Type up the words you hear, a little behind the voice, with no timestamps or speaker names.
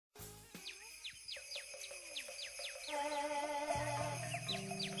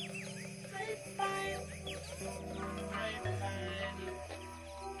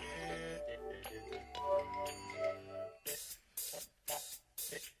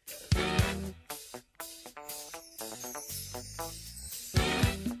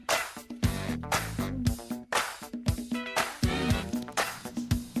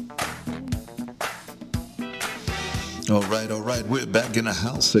All right. We're back in the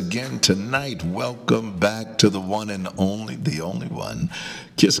house again tonight. Welcome back to the one and only, the only one,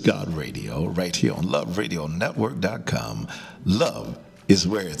 Kiss God Radio, right here on LoveRadioNetwork.com. Love is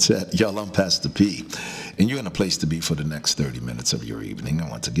where it's at. Y'all, I'm Pastor P, and you're in a place to be for the next 30 minutes of your evening. And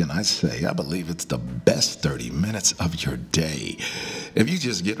once again, I say, I believe it's the best 30 minutes of your day. If you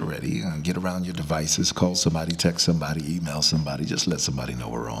just get ready and get around your devices, call somebody, text somebody, email somebody, just let somebody know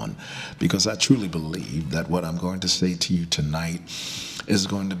we're on. Because I truly believe that what I'm going to say to you tonight is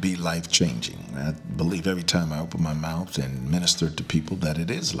going to be life-changing. I believe every time I open my mouth and minister to people that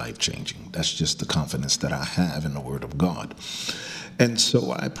it is life-changing. That's just the confidence that I have in the Word of God. And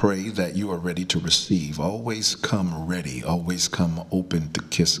so I pray that you are ready to receive. Always come ready. Always come open to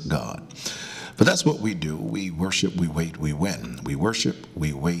kiss God. But that's what we do. We worship, we wait, we win. We worship,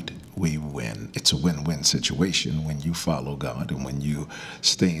 we wait, we win. It's a win-win situation when you follow God and when you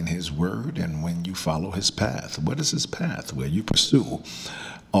stay in His Word and when you follow His path. What is His path? Where you pursue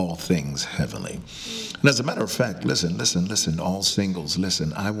all things heavenly. And as a matter of fact, listen, all singles,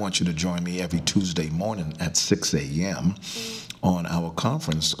 listen, I want you to join me every Tuesday morning at 6 a.m. on our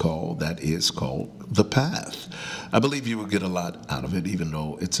conference call that is called The Path. I believe you will get a lot out of it, even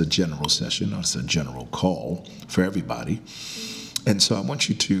though it's a general session, or it's a general call for everybody. And so I want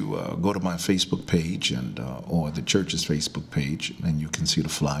you to go to my Facebook page and or the church's Facebook page, and you can see the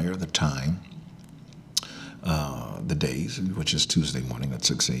flyer, the time, the days, which is Tuesday morning at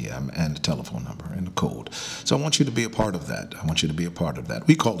 6 a.m., and the telephone number and the code. So I want you to be a part of that. I want you to be a part of that.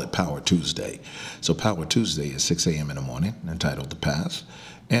 We call it Power Tuesday. So Power Tuesday is 6 a.m. in the morning, entitled The Path.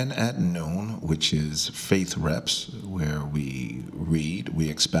 And at noon, which is Faith Reps, where we read, we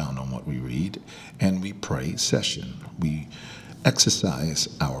expound on what we read, and we pray session. We exercise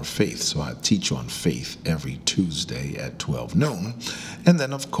our faith. So I teach on faith every Tuesday at 12 noon. And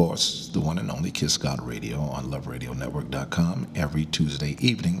then, of course, the one and only Kiss God Radio on LoveRadioNetwork.com every Tuesday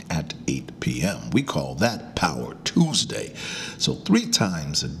evening at 8 p.m. We call that Power Tuesday. So 3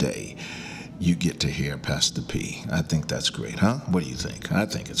 times a day, you get to hear Pastor P. I think that's great, huh? What do you think? I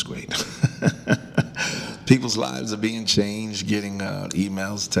think it's great. People's lives are being changed, getting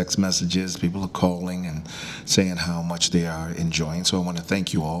emails, text messages. People are calling and saying how much they are enjoying. So I want to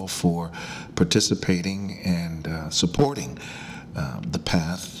thank you all for participating and supporting The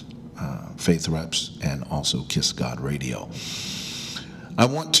Path, Faith Reps, and also Kiss God Radio. I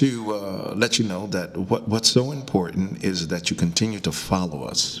want to let you know that what's so important is that you continue to follow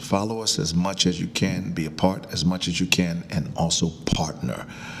us. Follow us as much as you can, be a part as much as you can, and also partner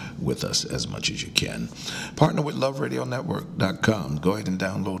with us as much as you can. Partner with LoveRadioNetwork.com. Go ahead and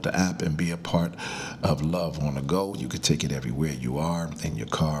download the app and be a part of Love on the Go. You can take it everywhere you are, in your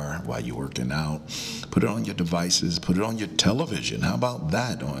car, while you're working out. Put it on your devices. Put it on your television. How about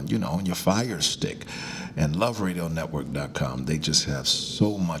that? On your Fire Stick. And LoveRadioNetwork.com. They just have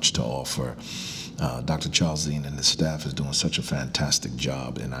so much to offer. Dr. Charles Zine and his staff is doing such a fantastic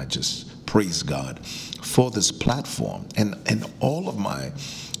job, and I just praise God for this platform. And all of my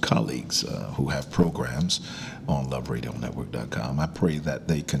colleagues who have programs on LoveRadioNetwork.com, I pray that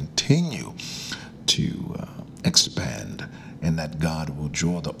they continue to expand and that God will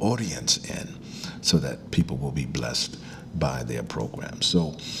draw the audience in so that people will be blessed by their programs.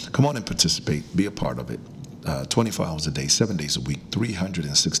 So come on and participate, be a part of it. 24 hours a day, 7 days a week,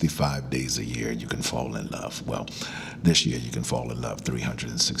 365 days a year, you can fall in love. Well, this year you can fall in love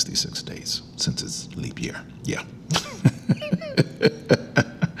 366 days since it's leap year. Yeah.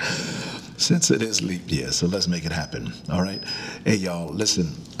 Since it is leap year, so let's make it happen. All right. Hey, y'all,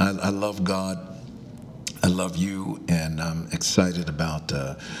 listen, I love God. I love you, and I'm excited about,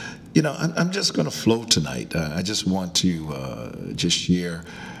 I'm just going to flow tonight. I just want to just share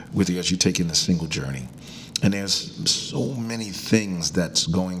with you as you take in the single journey. And there's so many things that's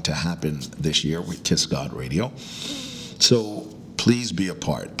going to happen this year with Kiss God Radio. So please be a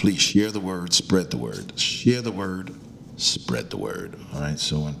part. Please share the word, spread the word. Share the word, spread the word. All right,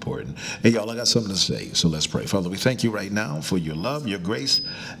 so important. Hey, y'all, I got something to say, so let's pray. Father, we thank you right now for your love, your grace,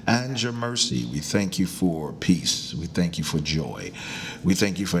 and your mercy. We thank you for peace. We thank you for joy. We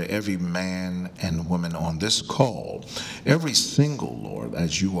thank you for every man and woman on this call, every single, Lord,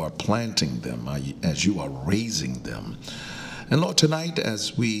 as you are planting them, as you are raising them. And Lord, tonight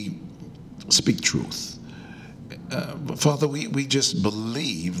as we speak truth, Father, we just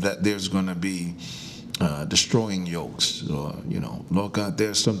believe that there's going to be destroying yokes. Or, Lord God,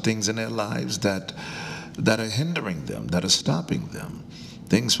 there's some things in their lives that are hindering them, that are stopping them.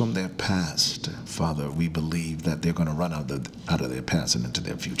 Things from their past, Father, we believe that they're going to run out of their past and into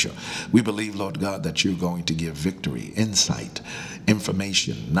their future. We believe, Lord God, that you're going to give victory, insight,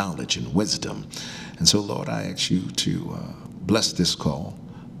 information, knowledge, and wisdom. And so, Lord, I ask you to bless this call,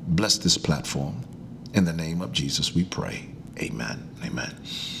 bless this platform. In the name of Jesus, we pray. Amen. Amen.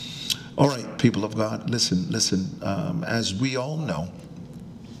 All right, people of God, listen. As we all know,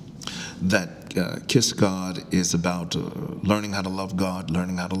 that Kiss God is about learning how to love God,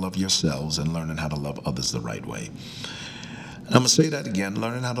 learning how to love yourselves, and learning how to love others the right way. I'm going to say that again,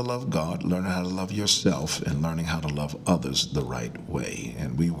 learning how to love God, learning how to love yourself, and learning how to love others the right way.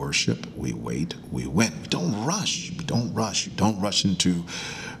 And we worship, we wait, we win. Don't rush. Don't rush into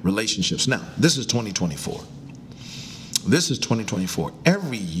relationships. Now, this is 2024. This is 2024.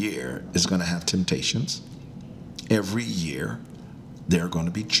 Every year is going to have temptations. Every year there are going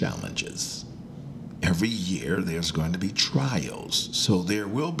to be challenges. Every year there's going to be trials. So there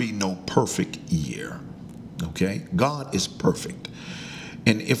will be no perfect year. Okay? God is perfect.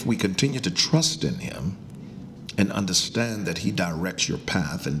 And if we continue to trust in him and understand that he directs your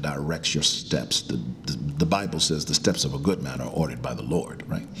path and directs your steps, the Bible says the steps of a good man are ordered by the Lord,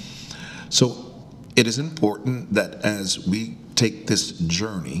 right? So it is important that as we take this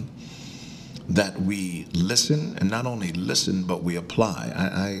journey, that we listen, and not only listen, but we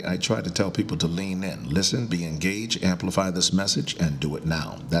apply. I try to tell people to lean in. Listen, be engaged, amplify this message, and do it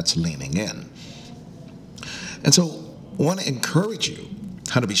now. That's leaning in. And so I want to encourage you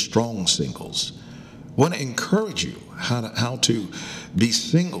how to be strong singles. I want to encourage you how to be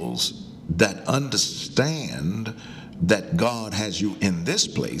singles that understand that God has you in this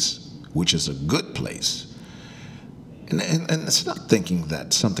place, which is a good place. And it's not thinking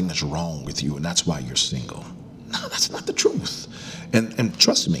that something is wrong with you and that's why you're single. No, that's not the truth. And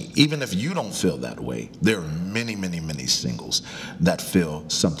trust me, even if you don't feel that way, there are many, many, many singles that feel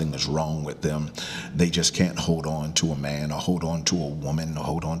something is wrong with them. They just can't hold on to a man or hold on to a woman or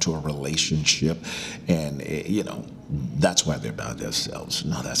hold on to a relationship. And, that's why they're by themselves.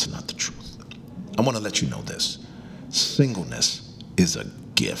 No, that's not the truth. I want to let you know this. Singleness is a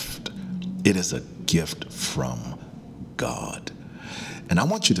gift. It is a gift from God. And I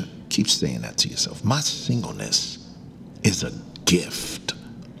want you to keep saying that to yourself. My singleness is a gift.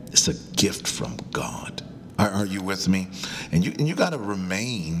 It's a gift from God. Are you with me? And you got to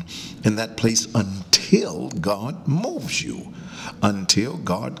remain in that place until God moves you, until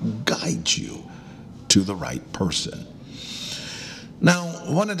God guides you to the right person. Now,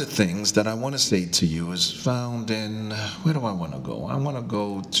 one of the things that I want to say to you is found in, where do I want to go? I want to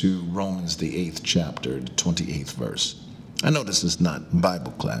go to Romans, the 8th chapter, the 28th verse. I know this is not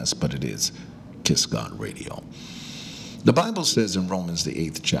Bible class, but it is Kiss God Radio. The Bible says in Romans, the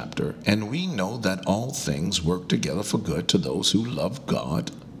 8th chapter, and we know that all things work together for good to those who love God,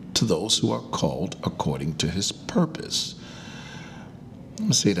 to those who are called according to his purpose. Let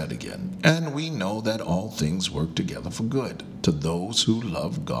me say that again. And we know that all things work together for good to those who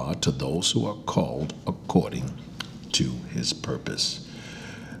love God, to those who are called according to his purpose.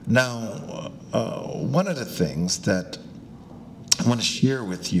 Now, one of the things that I want to share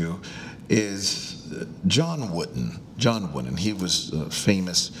with you is John Wooden. John Wooden, he was a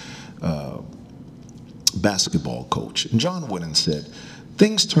famous basketball coach. And John Wooden said,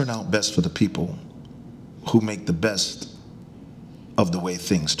 things turn out best for the people who make the best of the way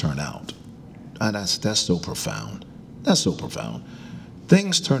things turn out. And that's so profound. That's so profound.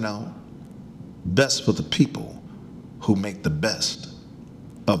 Things turn out best for the people who make the best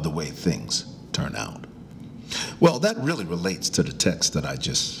of the way things turn out. Well, that really relates to the text that I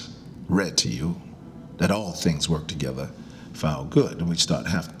just read to you, that all things work together for our good. And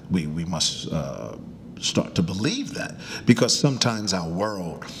we must start to believe that, because sometimes our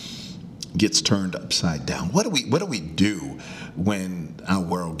world gets turned upside down. What do we do when our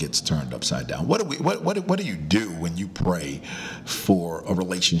world gets turned upside down? What do you do when you pray for a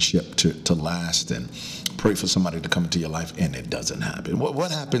relationship to last and pray for somebody to come into your life and it doesn't happen?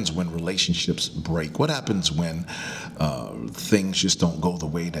 What happens when relationships break? What happens when things just don't go the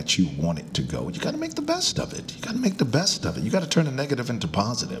way that you want it to go? You got to make the best of it. You got to make the best of it. You got to turn the negative into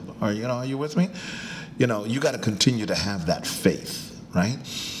positive. Are you with me? You got to continue to have that faith, right?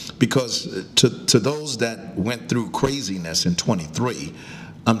 Because to those that went through craziness in 23,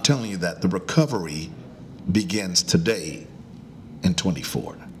 I'm telling you that the recovery begins today in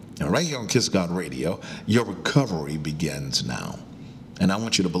 24. And right here on Kiss God Radio, your recovery begins now. And I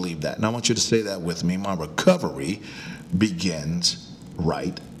want you to believe that. And I want you to say that with me. My recovery begins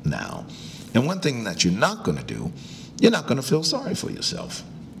right now. And one thing that you're not going to do, you're not going to feel sorry for yourself.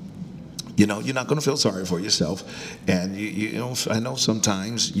 You know, you're not going to feel sorry for yourself. And, you know, I know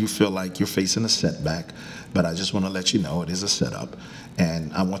sometimes you feel like you're facing a setback, but I just want to let you know it is a setup.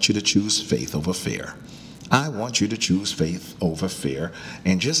 And I want you to choose faith over fear. I want you to choose faith over fear.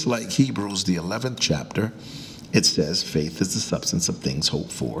 And just like Hebrews, the 11th chapter, it says faith is the substance of things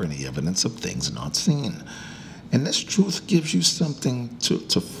hoped for and the evidence of things not seen. And this truth gives you something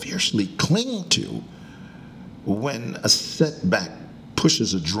to fiercely cling to when a setback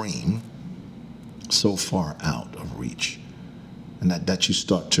pushes a dream so far out of reach, and that you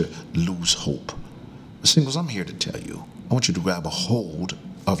start to lose hope. Singles, I'm here to tell you, I want you to grab a hold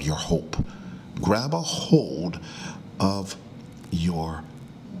of your hope. Grab a hold of your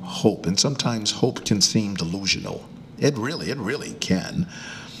hope. And sometimes hope can seem delusional. It really can.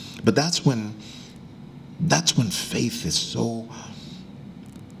 But that's when faith is so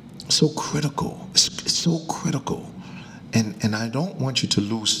critical. It's so critical. And I don't want you to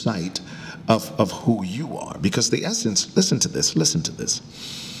lose sight of who you are, because the essence, listen to this.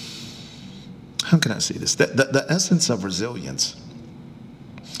 How can I say this? The essence of resilience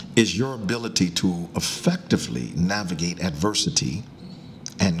is your ability to effectively navigate adversity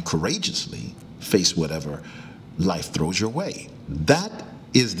and courageously face whatever life throws your way. That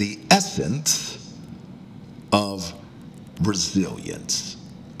is the essence of resilience.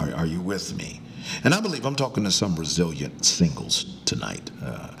 Are you with me? And I believe I'm talking to some resilient singles tonight.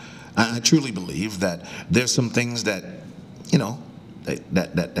 I truly believe that there's some things that, you know,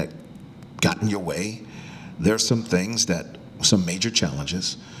 that got in your way. There's some things some major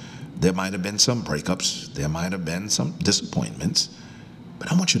challenges. There might have been some breakups. There might have been some disappointments.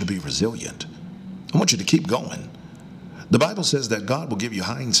 But I want you to be resilient. I want you to keep going. The Bible says that God will give you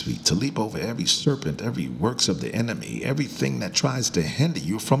hinds feet to leap over every serpent, every works of the enemy, everything that tries to hinder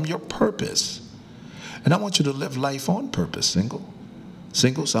you from your purpose. And I want you to live life on purpose,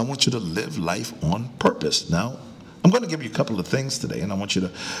 Singles, I want you to live life on purpose. Now, I'm going to give you a couple of things today, and I want you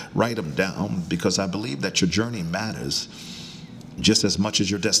to write them down, because I believe that your journey matters just as much as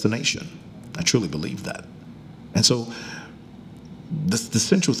your destination. I truly believe that. And so the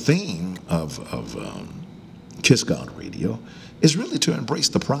central theme of Kiss God Radio is really to embrace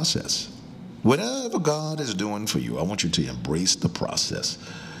the process. Whatever God is doing for you, I want you to embrace the process.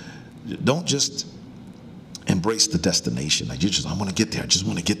 Don't just embrace the destination. Like I want to get there. I just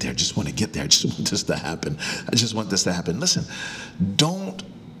want to get there. I just want to get there. I just want this to happen. I just want this to happen. Listen, don't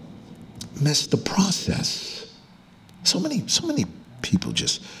miss the process. So many people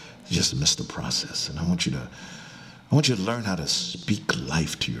just miss the process. And I want you to learn how to speak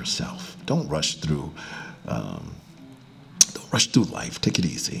life to yourself. Don't rush through life. Take it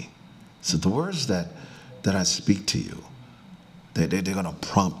easy. So the words that I speak to you, they're going to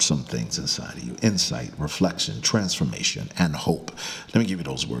prompt some things inside of you: insight, reflection, transformation, and hope. Let me give you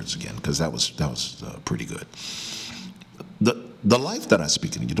those words again, because that was pretty good. The life that I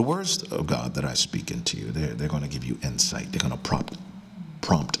speak into you, the words of God that I speak into you, they're going to give you insight. They're going to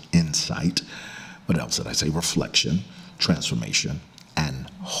prompt insight. What else did I say? Reflection, transformation, and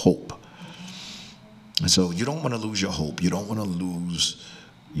hope. And so you don't want to lose your hope. You don't want to lose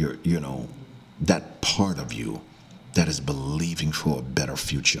that part of you that is believing for a better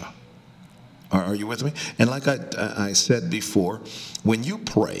future. Are you with me? And like I said before, when you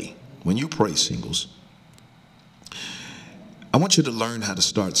pray, singles, I want you to learn how to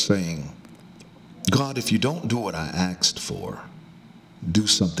start saying, God, if you don't do what I asked for, do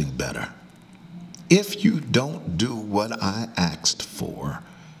something better. If you don't do what I asked for,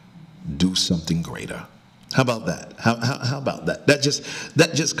 do something greater. How about that? How about that? That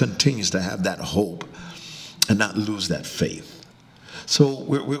just continues to have that hope and not lose that faith. So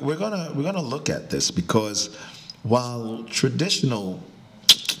we're gonna look at this, because while traditional,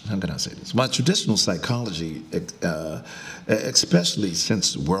 how can I say this? While traditional psychology, especially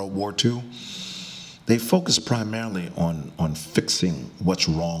since World War II, they focus primarily on fixing what's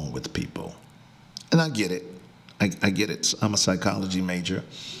wrong with people. And I get it. I get it. I'm a psychology major.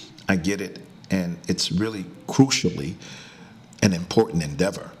 I get it. And it's really crucially an important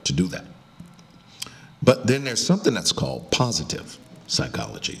endeavor to do that. But then there's something that's called positive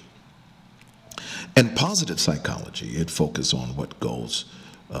psychology. And positive psychology, it focuses on what goes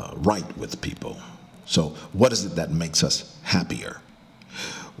right with people. So what is it that makes us happier?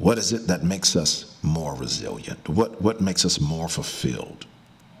 What is it that makes us more resilient? What makes us more fulfilled?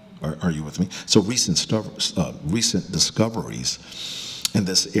 Are you with me? So recent discoveries in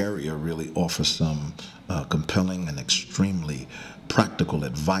this area really offer some compelling and extremely practical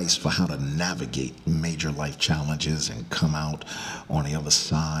advice for how to navigate major life challenges and come out on the other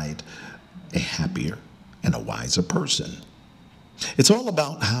side a happier and a wiser person. It's all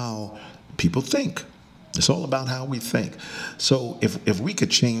about how people think. It's all about how we think. So if we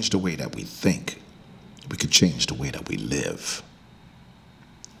could change the way that we think, we could change the way that we live.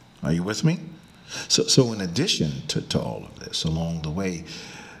 Are you with me? So in addition to all of this, along the way,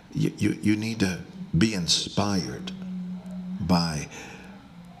 you need to be inspired by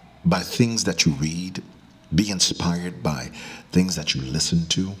things that you read, be inspired by things that you listen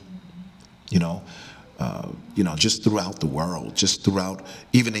to, just throughout the world, just throughout,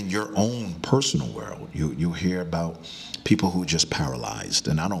 even in your own personal world, you hear about people who are just paralyzed.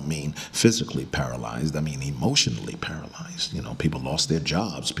 And I don't mean physically paralyzed, I mean emotionally paralyzed. People lost their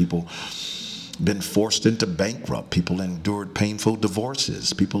jobs, people been forced into bankrupt, people endured painful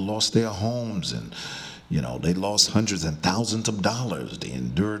divorces, people lost their homes, and they lost hundreds and thousands of dollars. They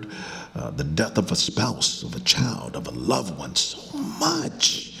endured the death of a spouse, of a child, of a loved one. So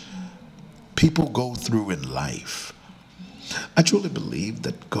much people go through in life. I truly believe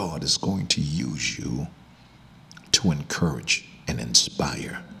that God is going to use you to encourage and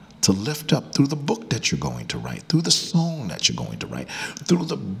inspire, to lift up through the book that you're going to write, through the song that you're going to write, through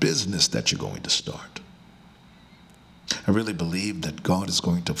the business that you're going to start. I really believe that God is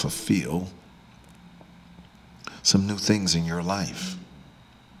going to fulfill some new things in your life.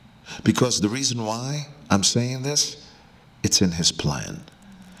 Because the reason why I'm saying this, it's in His plan.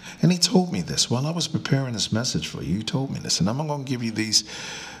 And He told me this while I was preparing this message for you. He told me this, and I'm going to give you these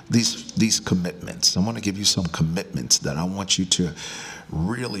commitments. I want to give you some commitments that I want you to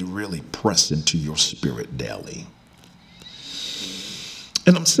really, really press into your spirit daily.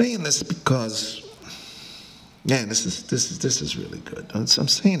 And I'm saying this because, man, this is really good. I'm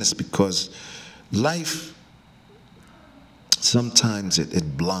saying this because life, sometimes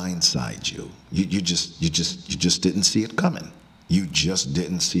it blindsides you. You just didn't see it coming. You just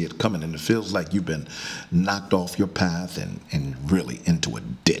didn't see it coming, and it feels like you've been knocked off your path and really into a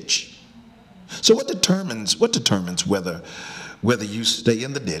ditch. So what determines whether you stay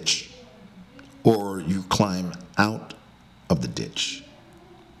in the ditch or you climb out of the ditch?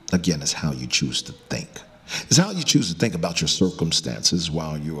 Again, it's how you choose to think. It's how you choose to think about your circumstances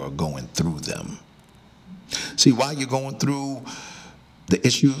while you are going through them. See, while you're going through the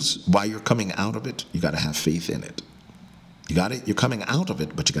issues, while you're coming out of it, you got to have faith in it. You got it? You're coming out of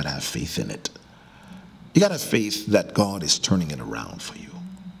it, but you got to have faith in it. You got to have faith that God is turning it around for you.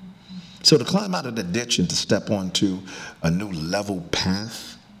 So to climb out of the ditch and to step onto a new level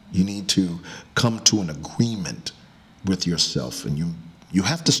path, you need to come to an agreement with yourself, and you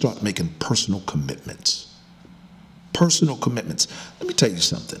have to start making personal commitments. Personal commitments. Let me tell you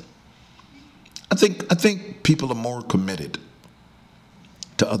something. I think people are more committed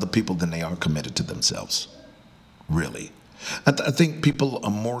to other people than they are committed to themselves. Really. I think people are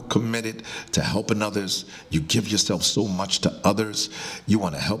more committed to helping others. You give yourself so much to others. You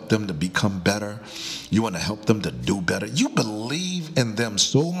want to help them to become better. You want to help them to do better. You believe in them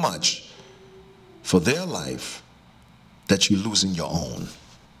so much for their life that you're losing your own.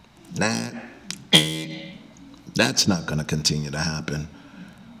 That's not going to continue to happen.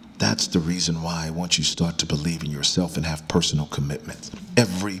 That's the reason why I want you to start to believe in yourself and have personal commitments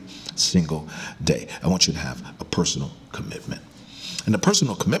every single day. I want you to have a personal commitment. And the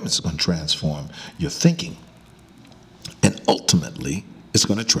personal commitment is going to transform your thinking. And ultimately, it's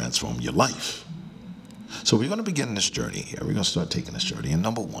going to transform your life. So we're going to begin this journey here. We're going to start taking this journey. And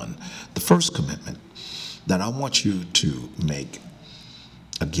number one, the first commitment that I want you to make,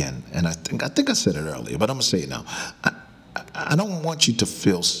 again, and I think I said it earlier, but I'm going to say it now. I don't want you to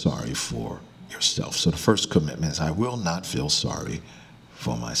feel sorry for yourself. So the first commitment is I will not feel sorry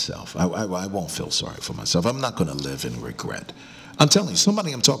for myself. I won't feel sorry for myself. I'm not going to live in regret. I'm telling you,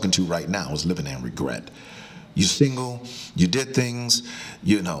 somebody I'm talking to right now is living in regret. You're single, you did things,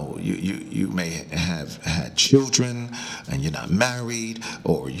 you may have had children and you're not married,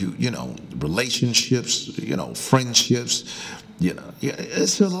 or relationships, friendships,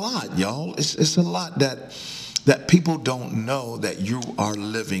 it's a lot, y'all. It's a lot that people don't know that you are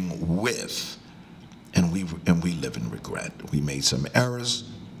living with, and we live in regret. We made some errors,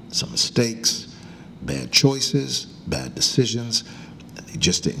 some mistakes, bad choices, bad decisions, and they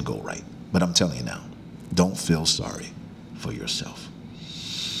just didn't go right. But I'm telling you now, don't feel sorry for yourself,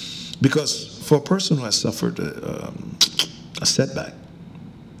 because for a person who has suffered a setback,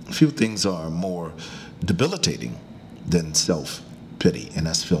 a few things are more debilitating than self-pity, and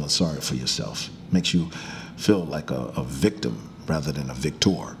that's feeling sorry for yourself. Makes you feel like a victim rather than a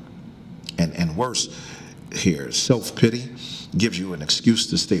victor. And worse, here, self-pity gives you an excuse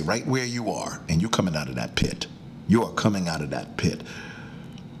to stay right where you are, and you're coming out of that pit. You are coming out of that pit.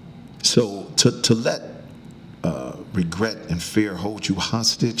 So to let regret and fear hold you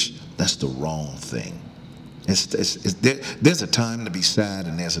hostage, that's the wrong thing. There's a time to be sad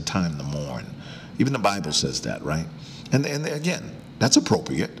and there's a time to mourn. Even the Bible says that, right? And again, that's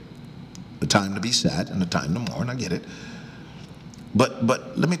appropriate. The time to be sad and the time to mourn, I get it. But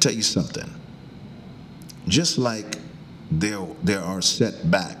let me tell you something. Just like there are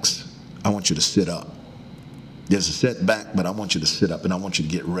setbacks, I want you to sit up. There's a setback, but I want you to sit up and I want you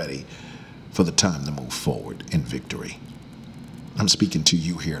to get ready for the time to move forward in victory. I'm speaking to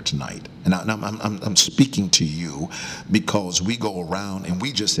you here tonight. And I'm speaking to you because we go around and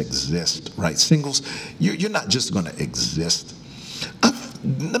we just exist, right? Singles, you're not just going to exist.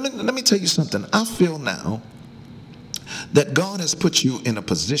 Let me tell you something. I feel now that God has put you in a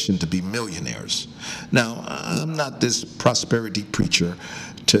position to be millionaires. Now, I'm not this prosperity preacher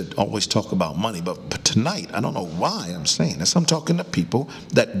to always talk about money, but tonight, I don't know why I'm saying this. I'm talking to people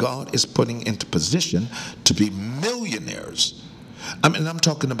that God is putting into position to be millionaires. I'm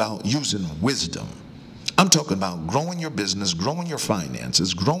talking about using wisdom. I'm talking about growing your business, growing your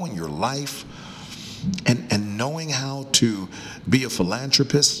finances, growing your life, and knowing how to be a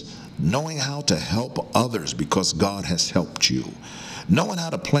philanthropist, knowing how to help others because God has helped you, knowing how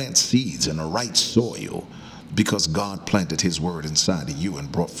to plant seeds in the right soil because God planted his word inside of you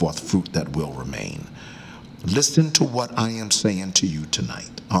and brought forth fruit that will remain. Listen to what I am saying to you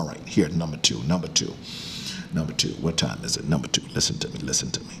tonight. All right, here, number two. What time is it? Number two. Listen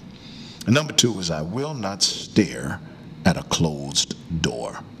to me. And number two is I will not stare at a closed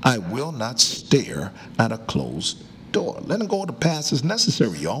door. I will not stare at a closed door. Letting go of the past is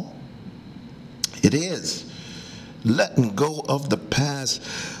necessary, y'all. It is. Letting go of the past.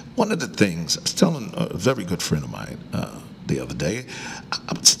 One of the things, I was telling a very good friend of mine the other day,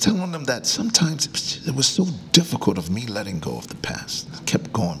 I was telling them that sometimes it was so difficult of me letting go of the past. I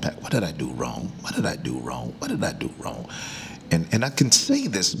kept going back. What did I do wrong? What did I do wrong? What did I do wrong? And I can say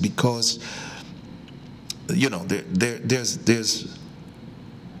this because, you know, there's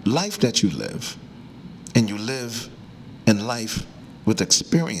life that you live, and you live in life with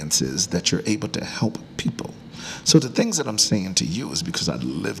experiences that you're able to help people. So the things that I'm saying to you is because I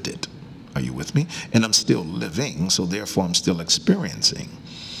lived it. Are you with me? And I'm still living, so therefore I'm still experiencing.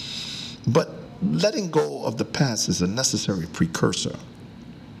 But letting go of the past is a necessary precursor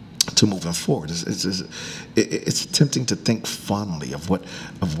to moving forward. It's tempting to think fondly of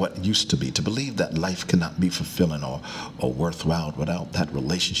what used to be, to believe that life cannot be fulfilling or worthwhile without that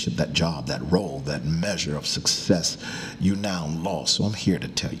relationship, that job, that role, that measure of success you now lost. So I'm here to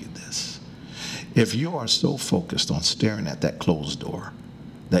tell you this. If you are so focused on staring at that closed door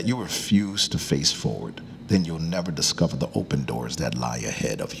that you refuse to face forward, then you'll never discover the open doors that lie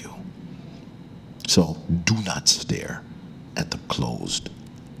ahead of you. So do not stare at the closed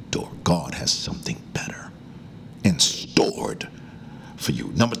door. God has something better and stored for you.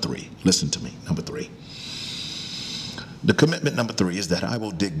 Number three, listen to me. Number three. The commitment number three is that I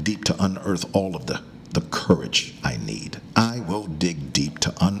will dig deep to unearth all of the courage I need. I will dig deep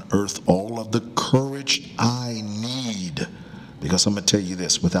to unearth all of the courage I need. Because I'm going to tell you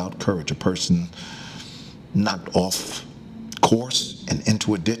this, without courage, a person knocked off course and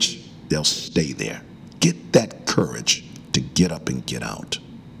into a ditch, they'll stay there. Get that courage to get up and get out.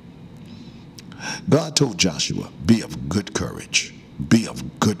 God told Joshua, be of good courage. Be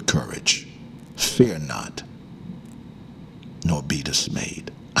of good courage. Fear not, nor be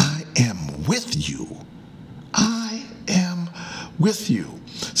dismayed. I am with you. I am with you.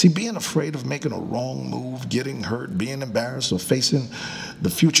 See, being afraid of making a wrong move, getting hurt, being embarrassed, or facing the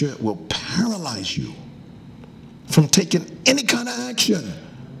future will paralyze you from taking any kind of action.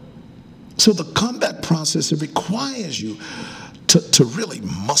 So the combat process, it requires you to really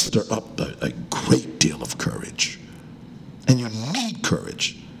muster up a great deal of courage. And you need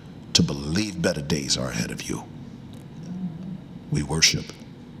courage to believe better days are ahead of you. We worship,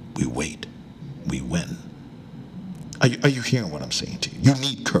 we wait, we win. Are you hearing what I'm saying to you? You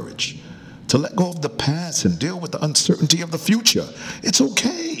need courage to let go of the past and deal with the uncertainty of the future. It's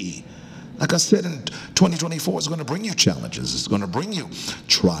okay. Like I said, in 2024, it's going to bring you challenges. It's going to bring you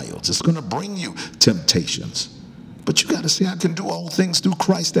trials. It's going to bring you temptations. But you got to say, I can do all things through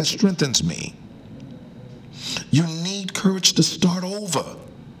Christ that strengthens me. You need courage to start over,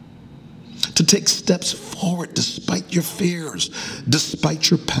 to take steps forward despite your fears,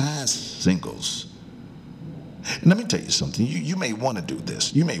 despite your past, singles. And let me tell you something. You may want to do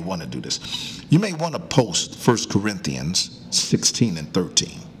this. You may want to post 1 Corinthians 16 and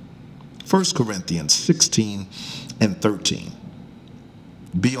 13. 1 Corinthians 16 and 13.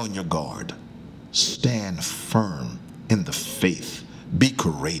 Be on your guard. Stand firm in the faith. Be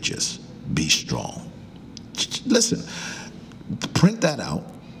courageous. Be strong. Listen, print that out.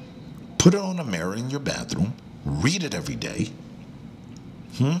 Put it on a mirror in your bathroom. Read it every day.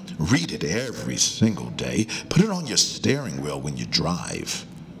 Read it every single day. Put it on your steering wheel when you drive.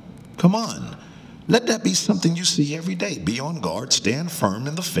 Come on. Let that be something you see every day. Be on guard. Stand firm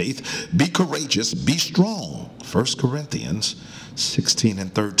in the faith. Be courageous. Be strong. 1 Corinthians 16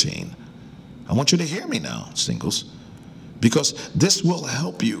 and 13. I want you to hear me now, singles, because this will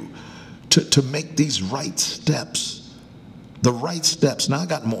help you to make these right steps. The right steps. Now, I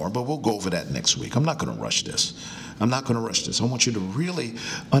got more, but we'll go over that next week. I'm not going to rush this. I want you to really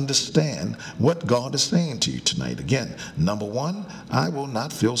understand what God is saying to you tonight. Again, number one, I will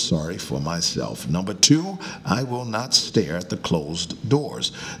not feel sorry for myself. Number two, I will not stare at the closed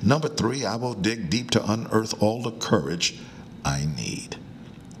doors. Number three, I will dig deep to unearth all the courage I need.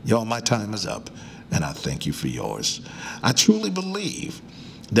 Y'all, my time is up, and I thank you for yours. I truly believe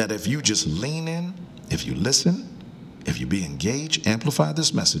that if you just lean in, if you listen, if you be engaged, amplify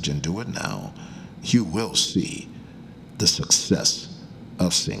this message and do it now, you will see the success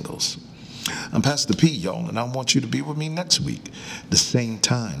of singles. I'm Pastor P, y'all, and I want you to be with me next week. The same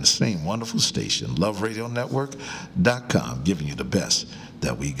time, the same wonderful station, loveradionetwork.com, giving you the best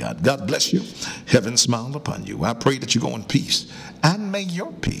that we got. God bless you. Heaven smile upon you. I pray that you go in peace, and may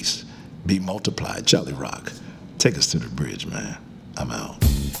your peace be multiplied. Charlie Rock, take us to the bridge, man. I'm out.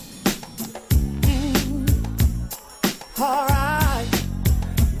 All right.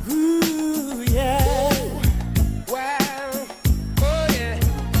 Ooh, yeah. Well, oh yeah.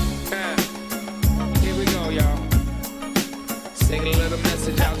 Here we go, y'all. Sing a little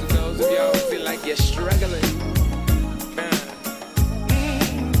message out to those of y'all who feel like you're struggling.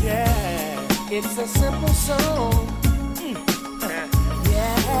 Yeah. It's a simple song.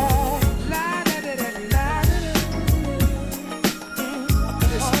 Yeah.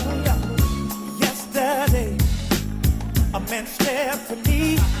 Yesterday, a man stepped to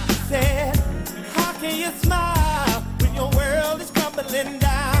me and said, how can you smile when your world is crumbling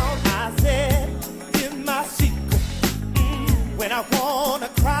down? I said, here's my secret. When I wanna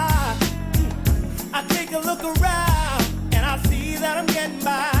cry, I take a look around and I see that I'm getting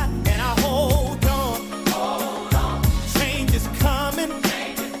by, and I hold on. Hold on. Change is coming.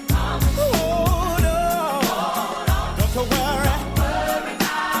 Change is coming. Hold on. Hold on. Don't you worry. Don't worry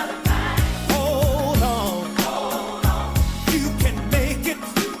about a thing. Hold on. Hold on. You can make it. You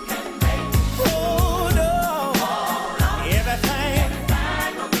can make it. Hold on. Hold on. Everything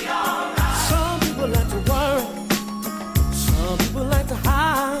will be alright. Some people like to worry. Some people like to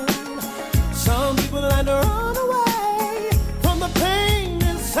hide. Some people like to run away from the pain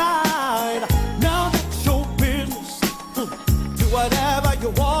inside. Now that's your business. Do whatever you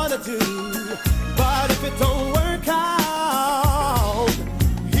wanna do. But if it don't work out,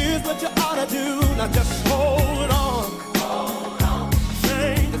 here's what you ought to do. Now just hold on. Hold on.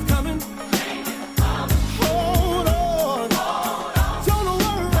 Change is coming. Change is coming. Hold on. Hold on. Don't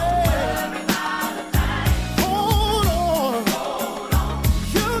worry about a thing. Hold on. Hold on.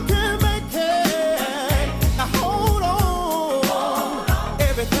 You can make it. Now hold on.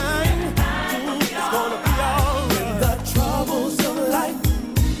 Everything is gonna be alright. When the troubles of life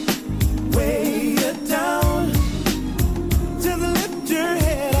weigh you down, just lift your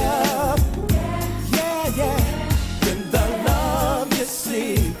head up. Yeah, yeah. When the love you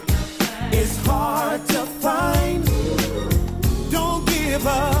seek is hard to find, don't give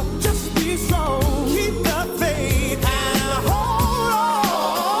up. Just be strong. Keep the faith and hold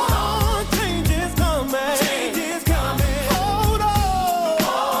on. Change is coming. Change is coming. Hold on.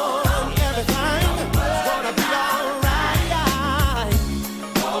 Hold on. Everything is gonna be alright.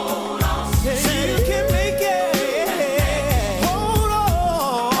 Hold on. Say you can make it. Hold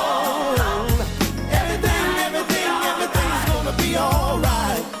on. Everything's gonna be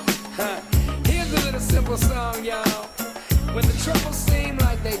alright. Here's a little simple song, y'all. When the troubles seem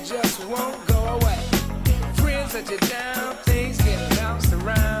like they just won't go away, friends let you down, things get bounced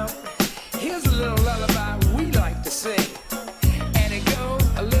around. Here's a little lullaby